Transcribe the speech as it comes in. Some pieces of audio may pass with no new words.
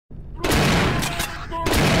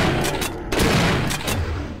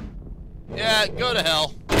go to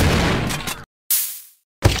hell.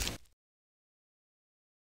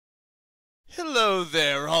 Hello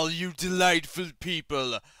there, all you delightful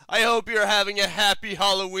people. I hope you're having a happy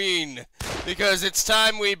Halloween, because it's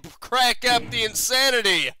time we crack up the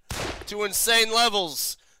insanity to insane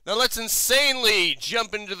levels. Now let's insanely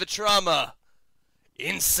jump into the trauma.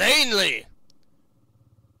 Insanely!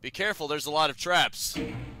 Be careful, there's a lot of traps.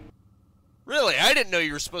 Really, I didn't know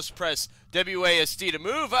you were supposed to press WASD to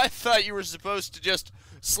move. I thought you were supposed to just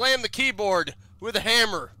slam the keyboard with a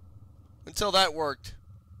hammer until that worked.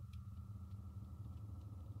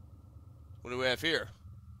 What do we have here?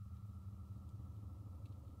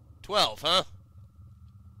 12, huh?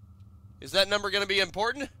 Is that number going to be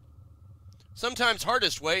important? Sometimes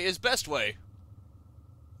hardest way is best way.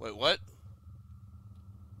 Wait, what?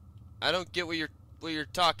 I don't get what you're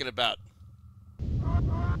talking about.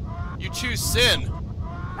 You choose sin.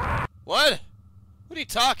 What? What are you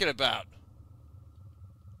talking about?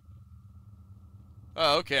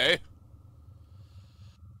 Oh, okay.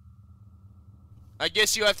 I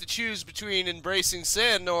guess you have to choose between embracing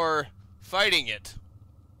sin or fighting it.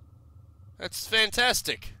 That's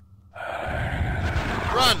fantastic.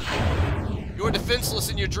 Run! You're defenseless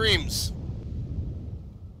in your dreams.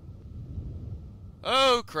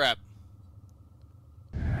 Oh, crap.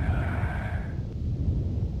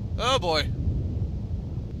 Oh, boy.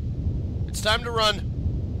 It's time to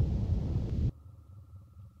run.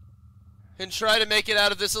 And try to make it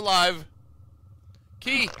out of this alive.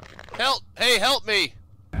 Key! Help! Hey, help me!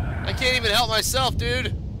 I can't even help myself, dude!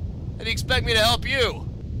 How do you expect me to help you?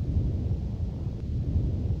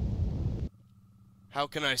 How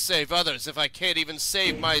can I save others if I can't even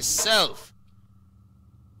save myself?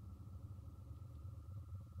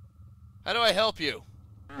 How do I help you?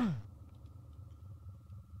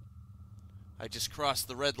 I just crossed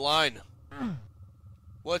the red line.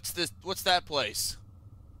 What's this? What's that place?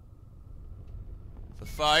 The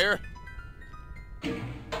fire?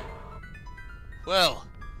 Well,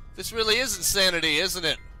 this really is insanity, isn't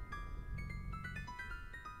it?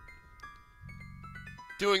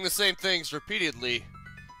 Doing the same things repeatedly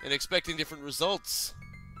and expecting different results.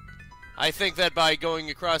 I think that by going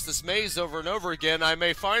across this maze over and over again, I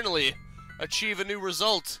may finally achieve a new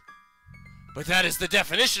result. But that is the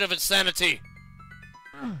definition of insanity!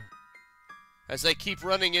 As I keep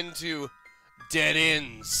running into dead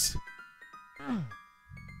ends.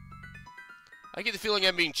 I get the feeling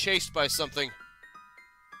I'm being chased by something.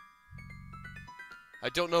 I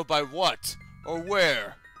don't know by what or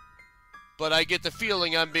where, but I get the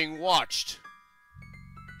feeling I'm being watched.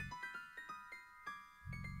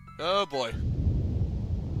 Oh boy.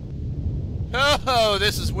 Oh,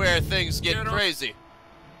 this is where things get crazy.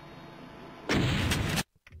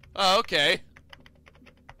 Oh, okay.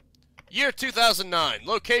 Year 2009.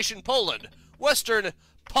 Location Poland. Western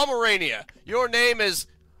Pomerania. Your name is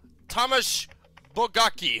Tomasz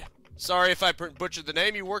Bogacki. Sorry if I butchered the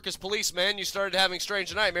name. You work as policeman. You started having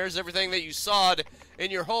strange nightmares. Everything that you sawed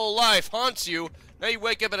in your whole life haunts you. Now you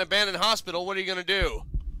wake up in an abandoned hospital. What are you going to do?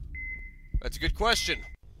 That's a good question.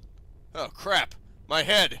 Oh, crap. My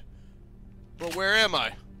head. But where am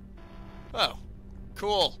I? Oh,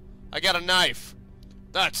 cool. I got a knife.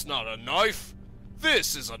 That's not a knife.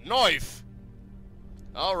 This is a knife.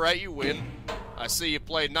 Alright, you win. I see you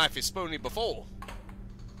played Knifey Spoony before.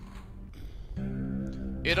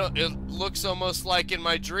 It looks almost like in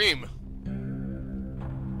my dream.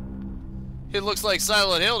 It looks like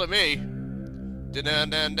Silent Hill to me.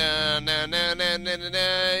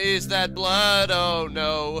 Is that blood? Oh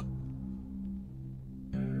no.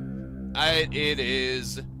 It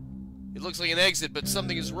is. It looks like an exit, but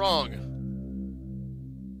something is wrong.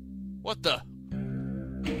 What the?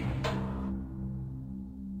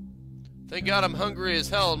 Thank God I'm hungry as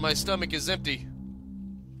hell and my stomach is empty.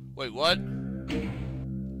 Wait, what?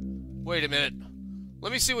 Wait a minute.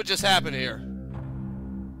 Let me see what just happened here.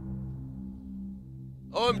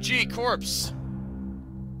 OMG, corpse.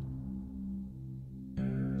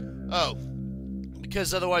 Oh.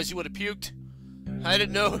 Because otherwise you would have puked? I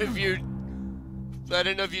didn't know if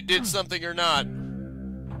you did something or not.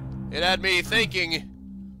 It had me thinking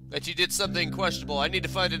that you did something questionable. I need to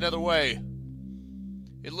find another way.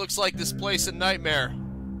 It looks like this place a nightmare.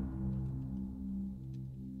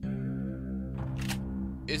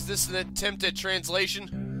 Is this an attempt at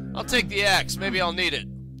translation? I'll take the axe. Maybe I'll need it.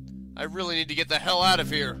 I really need to get the hell out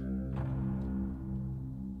of here.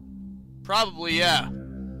 Probably, yeah.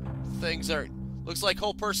 Things are... Looks like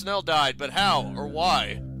whole personnel died, but how or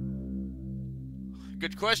why?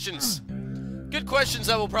 Good questions. Good questions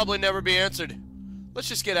that will probably never be answered. Let's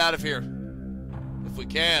just get out of here. If we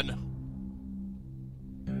can.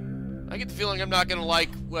 I get the feeling I'm not gonna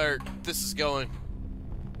like where this is going.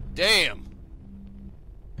 Damn.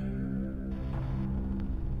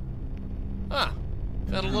 Huh.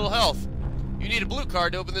 Found a little health. You need a blue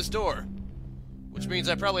card to open this door. Which means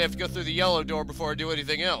I probably have to go through the yellow door before I do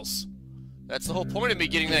anything else. That's the whole point of me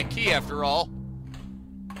getting that key after all.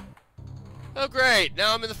 Oh great,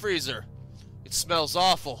 now I'm in the freezer. It smells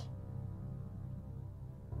awful.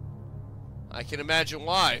 I can imagine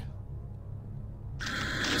why.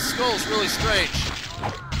 This skull's really strange.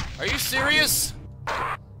 Are you serious?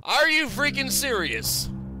 Are you freaking serious?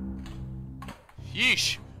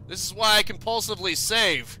 Yeesh. This is why I compulsively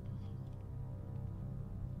save.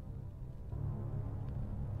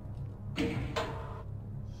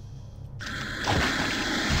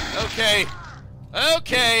 Okay.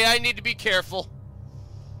 Okay, I need to be careful.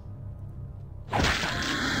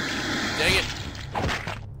 Dang it.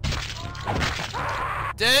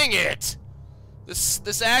 Dang it!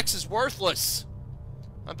 This axe is worthless.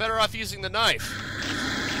 I'm better off using the knife.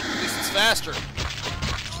 At least it's faster.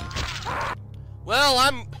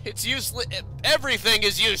 Well, it's useless. Everything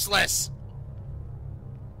is useless.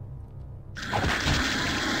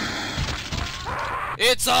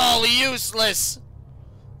 It's all useless.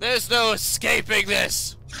 There's no escaping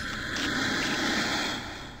this.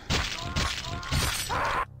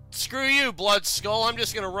 Screw you, Blood Skull. I'm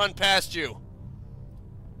just gonna run past you.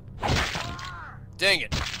 Dang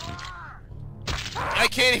it. I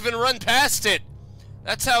can't even run past it.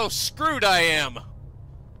 That's how screwed I am.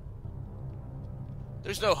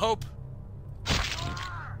 There's no hope.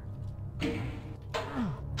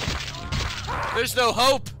 There's no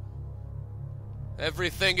hope.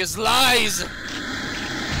 Everything is lies.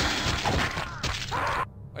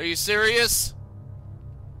 Are you serious?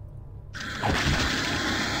 How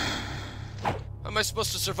am I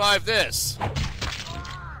supposed to survive this?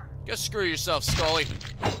 Go screw yourself, Scully.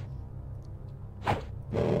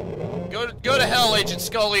 Go to hell, Agent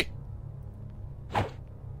Scully.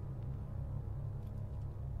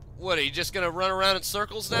 What, are you just gonna run around in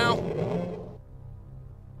circles now?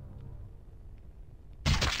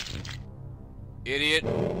 Idiot.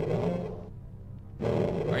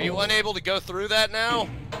 Are you unable to go through that now?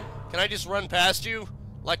 Can I just run past you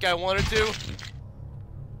like I wanted to?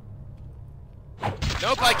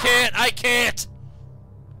 Nope, I can't. I can't.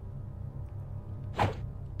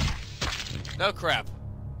 No crap.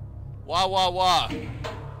 Wah, wah, wah.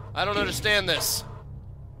 I don't understand this.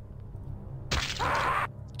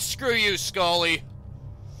 Screw you, Scully.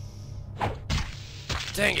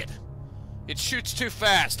 Dang it. It shoots too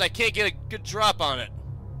fast. I can't get a good drop on it.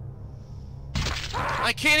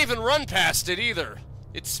 I can't even run past it either.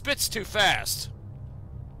 It spits too fast.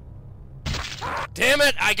 Damn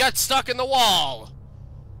it, I got stuck in the wall.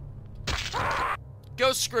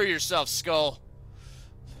 Go screw yourself, Skull.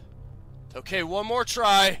 Okay, one more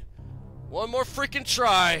try. One more freaking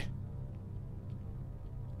try.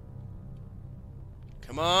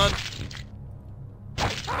 Come on.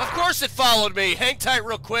 Of course it followed me. Hang tight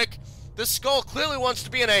real quick. This skull clearly wants to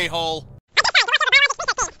be an a-hole.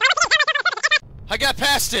 I got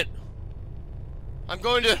past it. I'm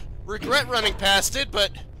going to regret running past it,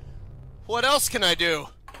 but what else can I do?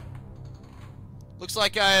 Looks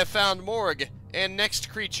like I have found Morgue and next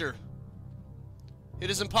creature. It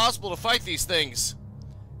is impossible to fight these things.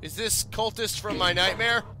 Is this cultist from my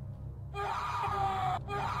nightmare?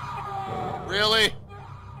 Really?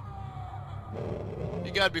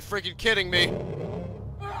 You gotta be freaking kidding me.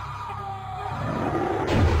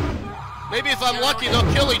 Maybe if I'm lucky,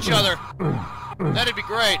 they'll kill each other. That'd be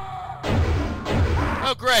great.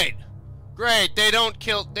 Oh, great. Great. They don't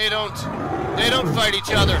fight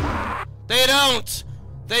each other. They don't.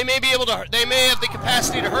 They may be able to, they may have the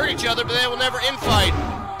capacity to hurt each other, but they will never infight,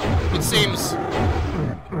 it seems.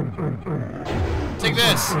 Take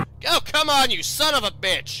this. Oh, come on, you son of a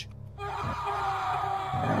bitch.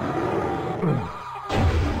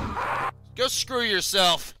 Go screw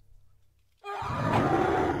yourself.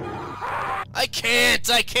 I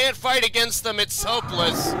can't fight against them, it's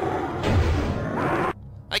hopeless.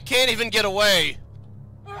 I can't even get away.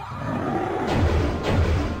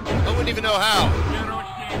 I wouldn't even know how.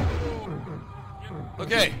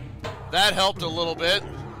 Okay, that helped a little bit.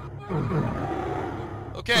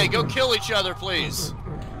 Okay, go kill each other, please.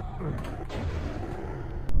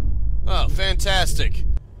 Oh, fantastic.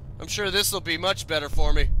 I'm sure this will be much better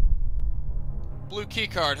for me. Blue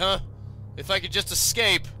keycard, huh? If I could just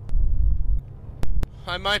escape,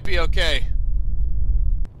 I might be okay.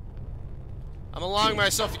 I'm allowing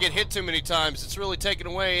myself to get hit too many times. It's really taken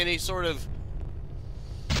away any sort of...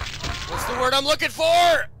 What's the word I'm looking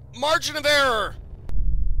for? Margin of error.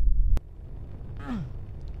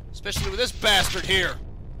 Especially with this bastard here.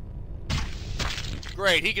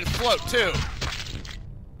 Great, he can float too.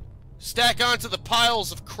 Stack onto the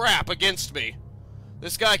piles of crap against me.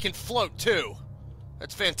 This guy can float too.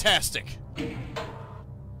 That's fantastic.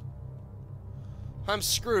 I'm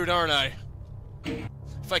screwed, aren't I?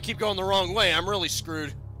 If I keep going the wrong way, I'm really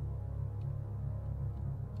screwed.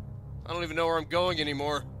 I don't even know where I'm going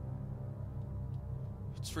anymore.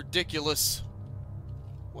 It's ridiculous.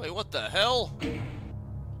 Wait, what the hell?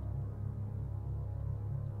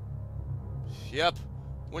 Yep,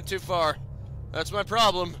 went too far. That's my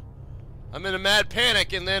problem. I'm in a mad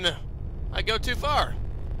panic and then I go too far.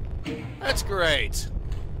 That's great.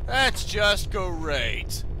 That's just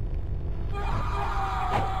great.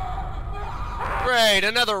 Great,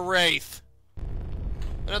 another wraith.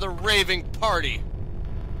 Another raving party.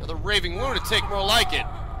 Another raving lunatic, more like it.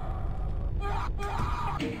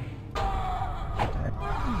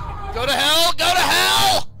 Go to hell! Go to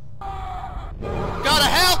hell! Go to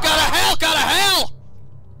hell! Go to hell! Go to hell!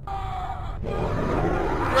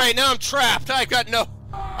 Great, now I'm trapped. I've got no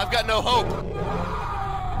hope.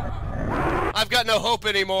 I've got no hope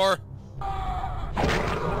anymore.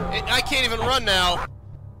 I can't even run now.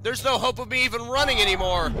 There's no hope of me even running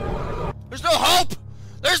anymore. There's no hope!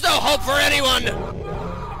 There's no hope for anyone!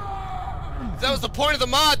 If that was the point of the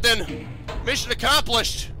mod, then mission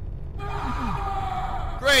accomplished.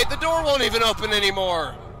 Great, the door won't even open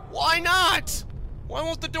anymore. Why not? Why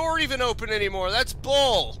won't the door even open anymore? That's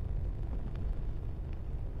bull.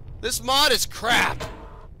 This mod is crap.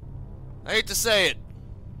 I hate to say it.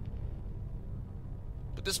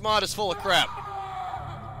 But this mod is full of crap.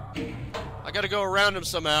 I gotta go around him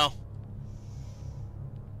somehow.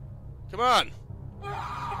 Come on.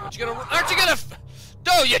 Aren't you gonna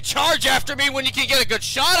no, you charge after me when you can get a good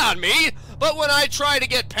shot on me, but when I try to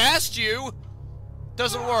get past you, it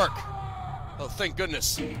doesn't work. Oh, thank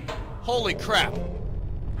goodness. Holy crap.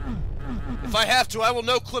 If I have to, I will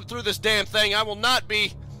no-clip through this damn thing. I will not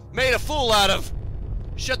be made a fool out of.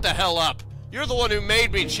 Shut the hell up. You're the one who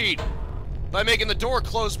made me cheat by making the door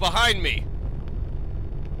close behind me.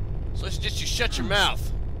 So let's just you shut your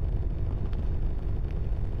mouth.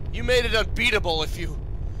 You made it unbeatable if you...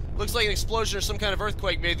 Looks like an explosion or some kind of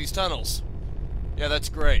earthquake made these tunnels. Yeah, that's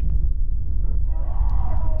great.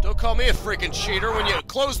 Don't call me a freaking cheater when you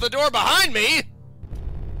close the door behind me!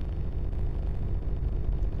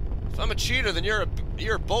 If I'm a cheater, then you're a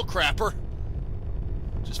bullcrapper.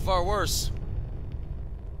 Which is far worse.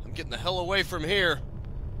 I'm getting the hell away from here.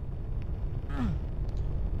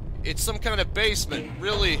 It's some kind of basement.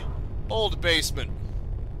 Really old basement.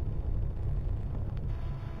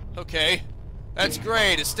 Okay. That's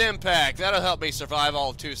great. A stim pack. That'll help me survive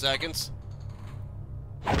all of 2 seconds.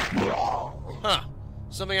 Huh.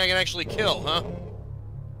 Something I can actually kill, huh?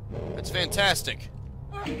 That's fantastic.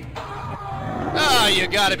 Ah, you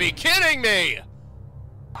gotta be kidding me!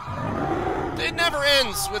 It never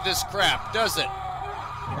ends with this crap, does it?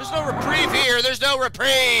 There's no reprieve here. There's no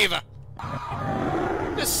reprieve!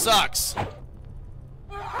 This sucks.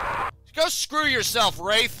 Go screw yourself,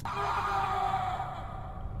 Wraith.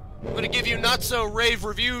 I'm gonna give you not-so-rave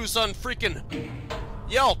reviews on freaking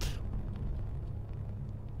Yelp.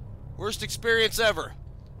 Worst experience ever.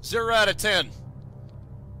 0 out of 10.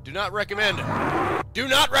 Do not recommend. Do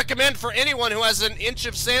not recommend for anyone who has an inch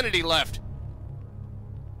of sanity left.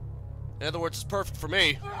 In other words, it's perfect for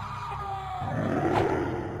me.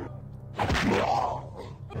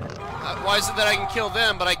 Why is it that I can kill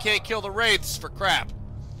them, but I can't kill the wraiths for crap?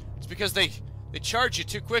 It's because they charge you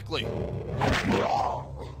too quickly.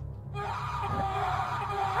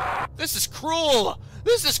 This is cruel!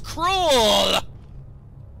 This is cruel!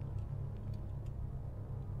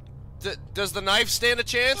 Does the knife stand a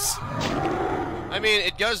chance? I mean,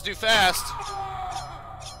 it does do fast.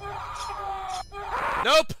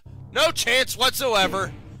 Nope! No chance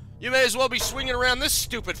whatsoever. You may as well be swinging around this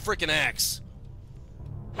stupid frickin' axe.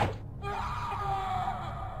 Go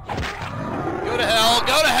to hell!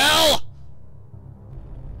 Go to hell!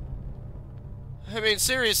 I mean,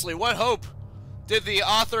 seriously, what hope did the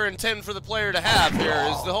author intend for the player to have here?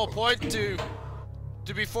 Is the whole point to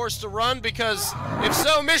be forced to run? Because if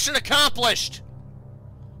so, mission accomplished!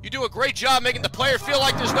 You do a great job making the player feel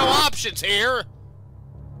like there's no options here!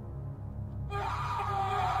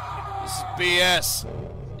 This is BS.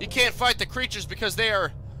 You can't fight the creatures because they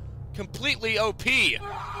are completely OP.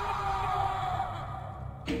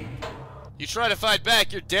 You try to fight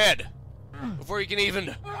back, you're dead. Before you can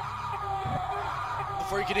even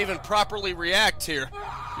properly react here.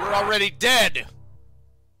 You're already dead.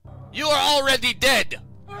 You are already dead.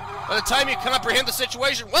 By the time you comprehend the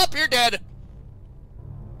situation, well, you're dead.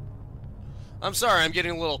 I'm sorry, I'm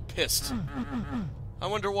getting a little pissed. I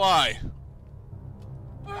wonder why.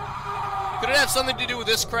 Could it have something to do with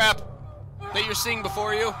this crap that you're seeing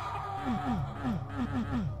before you?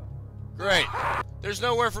 Great. There's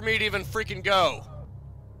nowhere for me to even freaking go.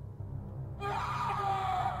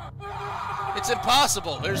 It's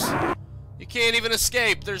impossible. You can't even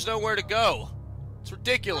escape. There's nowhere to go. It's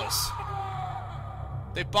ridiculous.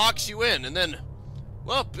 They box you in and then,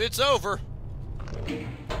 well, it's over.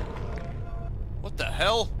 What the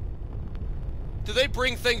hell? Do they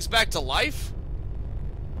bring things back to life?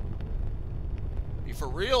 Are you for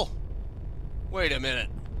real? Wait a minute.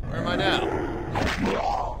 Where am I now?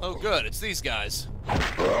 Oh good, it's these guys.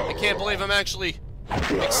 I can't believe I'm actually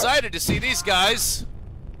excited to see these guys.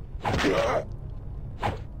 Because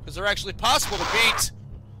they're actually possible to beat.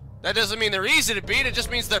 That doesn't mean they're easy to beat, it just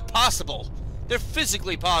means they're possible. They're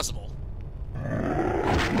physically possible.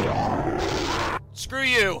 Screw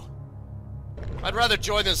you. I'd rather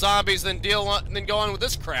join the zombies than go on with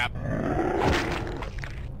this crap.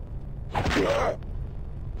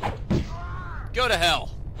 Go to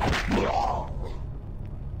hell.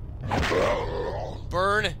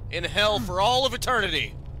 Burn in hell for all of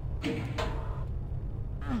eternity.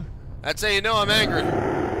 That's how you know I'm angry.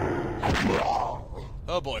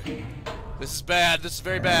 Oh boy. This is bad. This is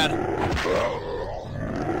very bad.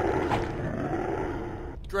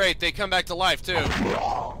 Great, they come back to life too.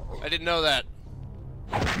 I didn't know that.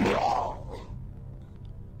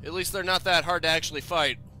 At least they're not that hard to actually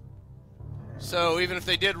fight. So even if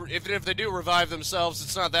they do revive themselves,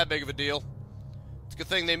 it's not that big of a deal. It's a good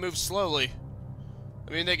thing they move slowly.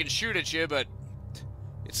 I mean, they can shoot at you, but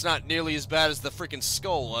it's not nearly as bad as the freaking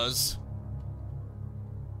skull was.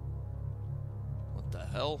 What the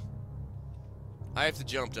hell? I have to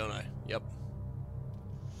jump, don't I? Yep.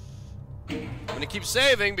 I'm gonna keep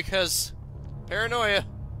saving because paranoia.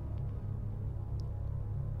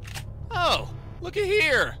 Oh, look at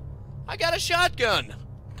here. I got a shotgun.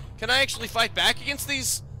 Can I actually fight back against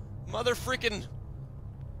these mother freaking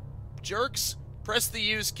jerks? Press the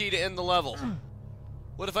use key to end the level.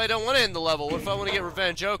 What if I don't want to end the level? What if I want to get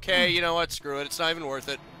revenge? Okay, you know what? Screw it. It's not even worth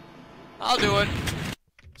it. I'll do it.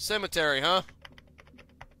 Cemetery, huh?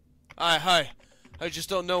 I just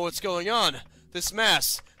don't know what's going on. This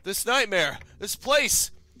mass, this nightmare, this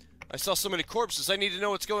place. I saw so many corpses. I need to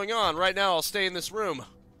know what's going on. Right now, I'll stay in this room.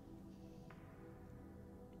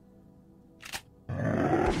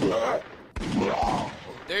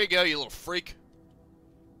 There you go, you little freak.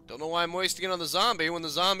 Don't know why I'm wasting it on the zombie when the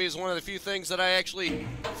zombie is one of the few things that I actually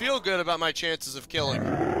feel good about my chances of killing.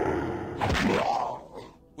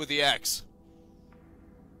 With the axe.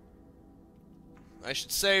 I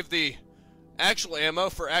should save the actual ammo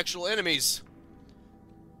for actual enemies.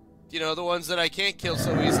 You know, the ones that I can't kill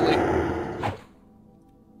so easily.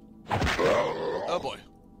 Oh boy.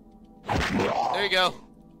 There you go.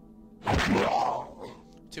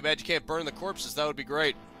 Too bad you can't burn the corpses, that would be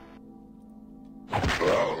great.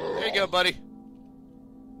 There you go, buddy.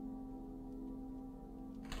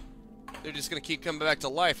 They're just gonna keep coming back to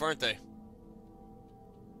life, aren't they?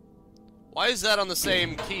 Why is that on the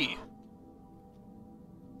same key?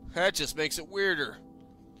 That just makes it weirder.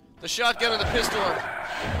 The shotgun and the pistol are...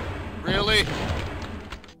 Really?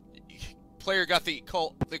 Player got the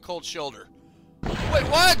cold shoulder. Wait,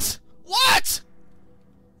 what? What?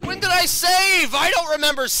 When did I save? I don't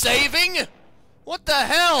remember saving! What the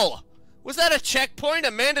hell? Was that a checkpoint?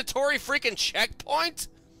 A mandatory freaking checkpoint?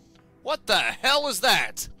 What the hell is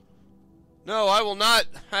that? No, I will not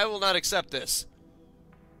accept this.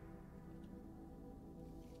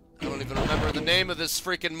 I don't even remember the name of this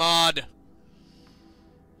freaking mod.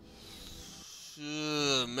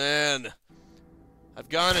 Ugh, man. I've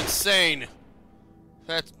gone insane.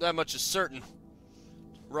 That much is certain.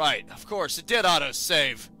 Right, of course, it did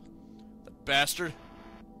auto-save. The bastard.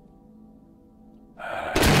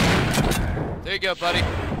 There you go, buddy.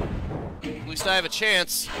 At least I have a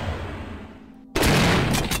chance.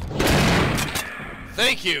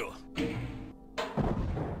 Thank you.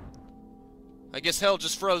 I guess hell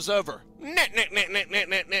just froze over. Net.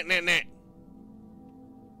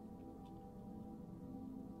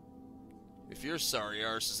 If your sorry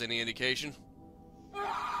arse is any indication.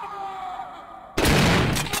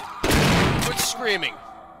 Quit screaming.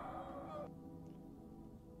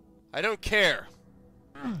 I don't care.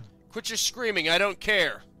 Quit your screaming, I don't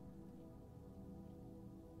care.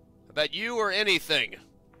 About you or anything.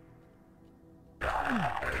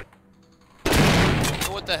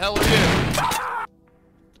 What the hell are you?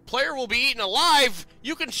 The player will be eaten alive?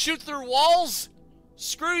 You can shoot through walls?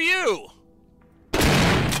 Screw you!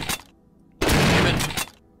 Damn it.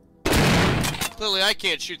 Clearly I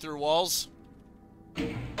can't shoot through walls.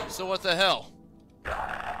 So what the hell?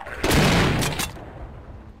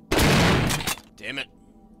 Damn it.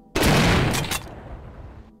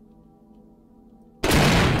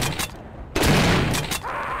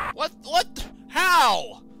 What?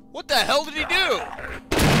 How? What the hell did he do?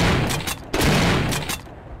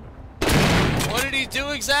 What did he do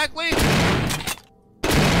exactly?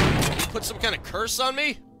 Did he put some kind of curse on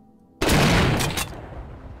me?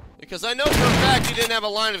 Because I know for a fact he didn't have a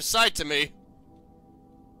line of sight to me.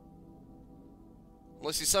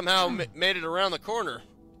 Unless he somehow made it around the corner.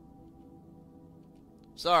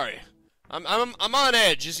 Sorry. I'm on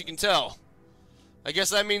edge, as you can tell. I guess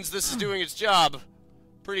that means this is doing its job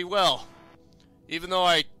pretty well. Even though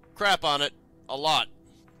I crap on it a lot.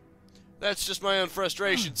 That's just my own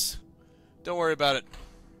frustrations. Don't worry about it.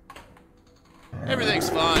 Everything's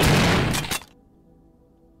fine.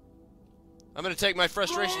 I'm gonna take my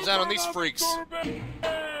frustrations out on these freaks.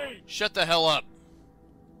 Shut the hell up.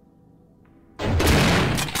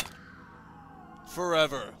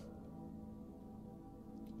 Forever.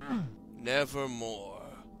 Nevermore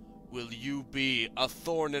will you be a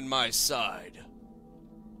thorn in my side.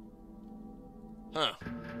 Huh.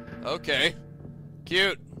 Okay.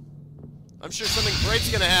 Cute. I'm sure something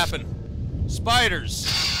great's gonna happen. Spiders.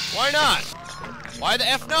 Why not? Why the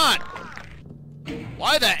F not?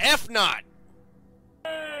 Why the F not?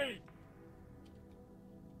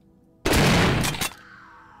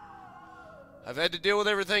 I've had to deal with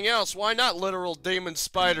everything else. Why not literal demon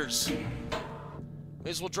spiders?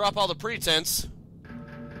 May as well drop all the pretense.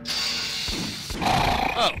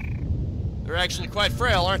 Oh. They're actually quite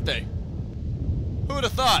frail, aren't they? Who would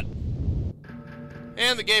have thought?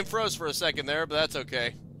 And the game froze for a second there, but that's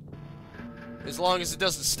okay. As long as it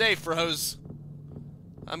doesn't stay froze,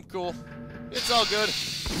 I'm cool. It's all good.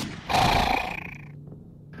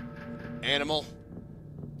 Animal.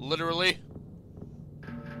 Literally.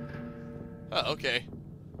 Oh, okay.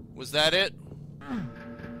 Was that it?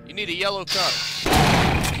 You need a yellow card.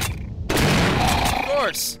 Of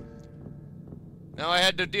course! Now I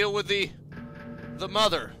had to deal with the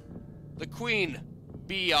mother. The queen.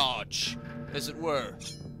 Biatch, as it were.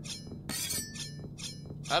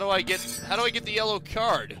 How do I get the yellow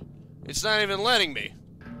card? It's not even letting me.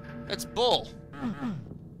 That's bull.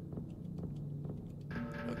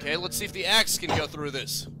 Okay, let's see if the axe can go through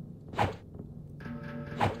this.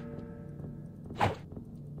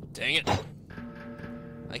 Dang it.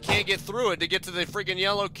 I can't get through it to get to the freaking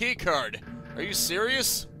yellow key card. Are you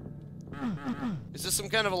serious? Is this some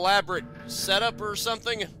kind of elaborate setup or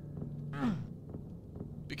something?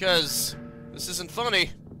 Because this isn't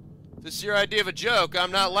funny. If this is your idea of a joke,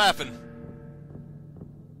 I'm not laughing.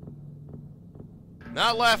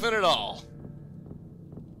 Not laughing at all.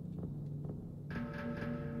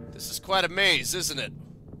 This is quite a maze, isn't it?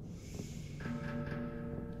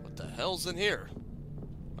 What the hell's in here?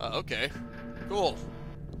 Oh, okay. Cool.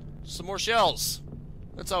 Some more shells.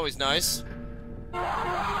 That's always nice. More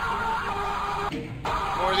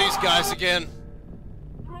of these guys again.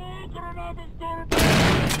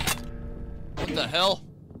 What the hell?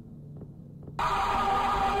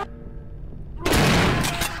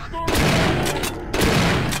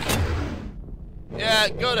 Yeah,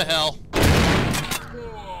 go to hell.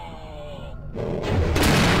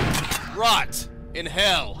 Rot in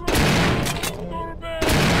hell.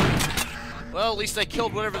 Well, at least I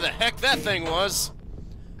killed whatever the heck that thing was.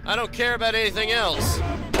 I don't care about anything else.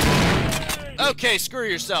 Okay, screw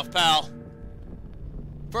yourself, pal.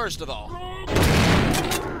 First of all.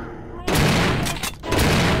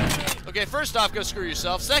 Okay, first off, go screw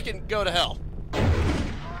yourself. Second, go to hell.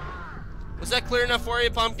 Was that clear enough for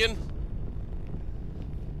you, Pumpkin?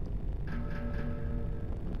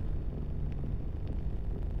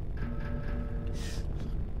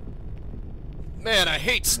 Man, I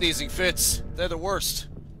hate sneezing fits. They're the worst.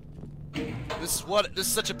 This is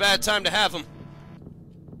such a bad time to have them.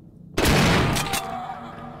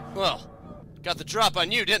 Well, got the drop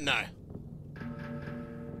on you, didn't I?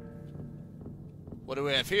 What do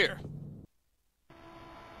we have here?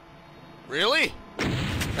 Really?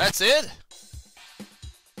 That's it?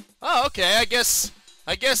 Oh, okay, I guess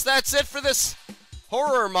that's it for this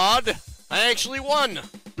horror mod. I actually won.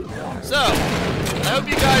 So, I hope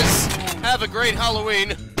you guys have a great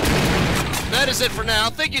Halloween. That is it for now.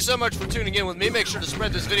 Thank you so much for tuning in with me. Make sure to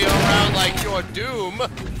spread this video around like your doom.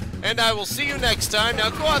 And I will see you next time.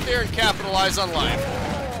 Now go out there and capitalize on life.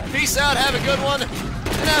 Peace out, have a good one, and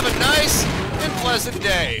have a nice and pleasant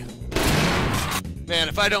day. Man,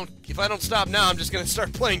 if I don't stop now, I'm just gonna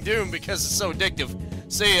start playing Doom because it's so addictive.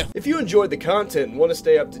 See ya. If you enjoyed the content and want to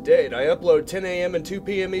stay up to date, I upload 10 a.m. and 2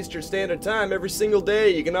 p.m. Eastern Standard Time every single day.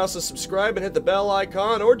 You can also subscribe and hit the bell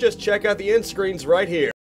icon, or just check out the end screens right here.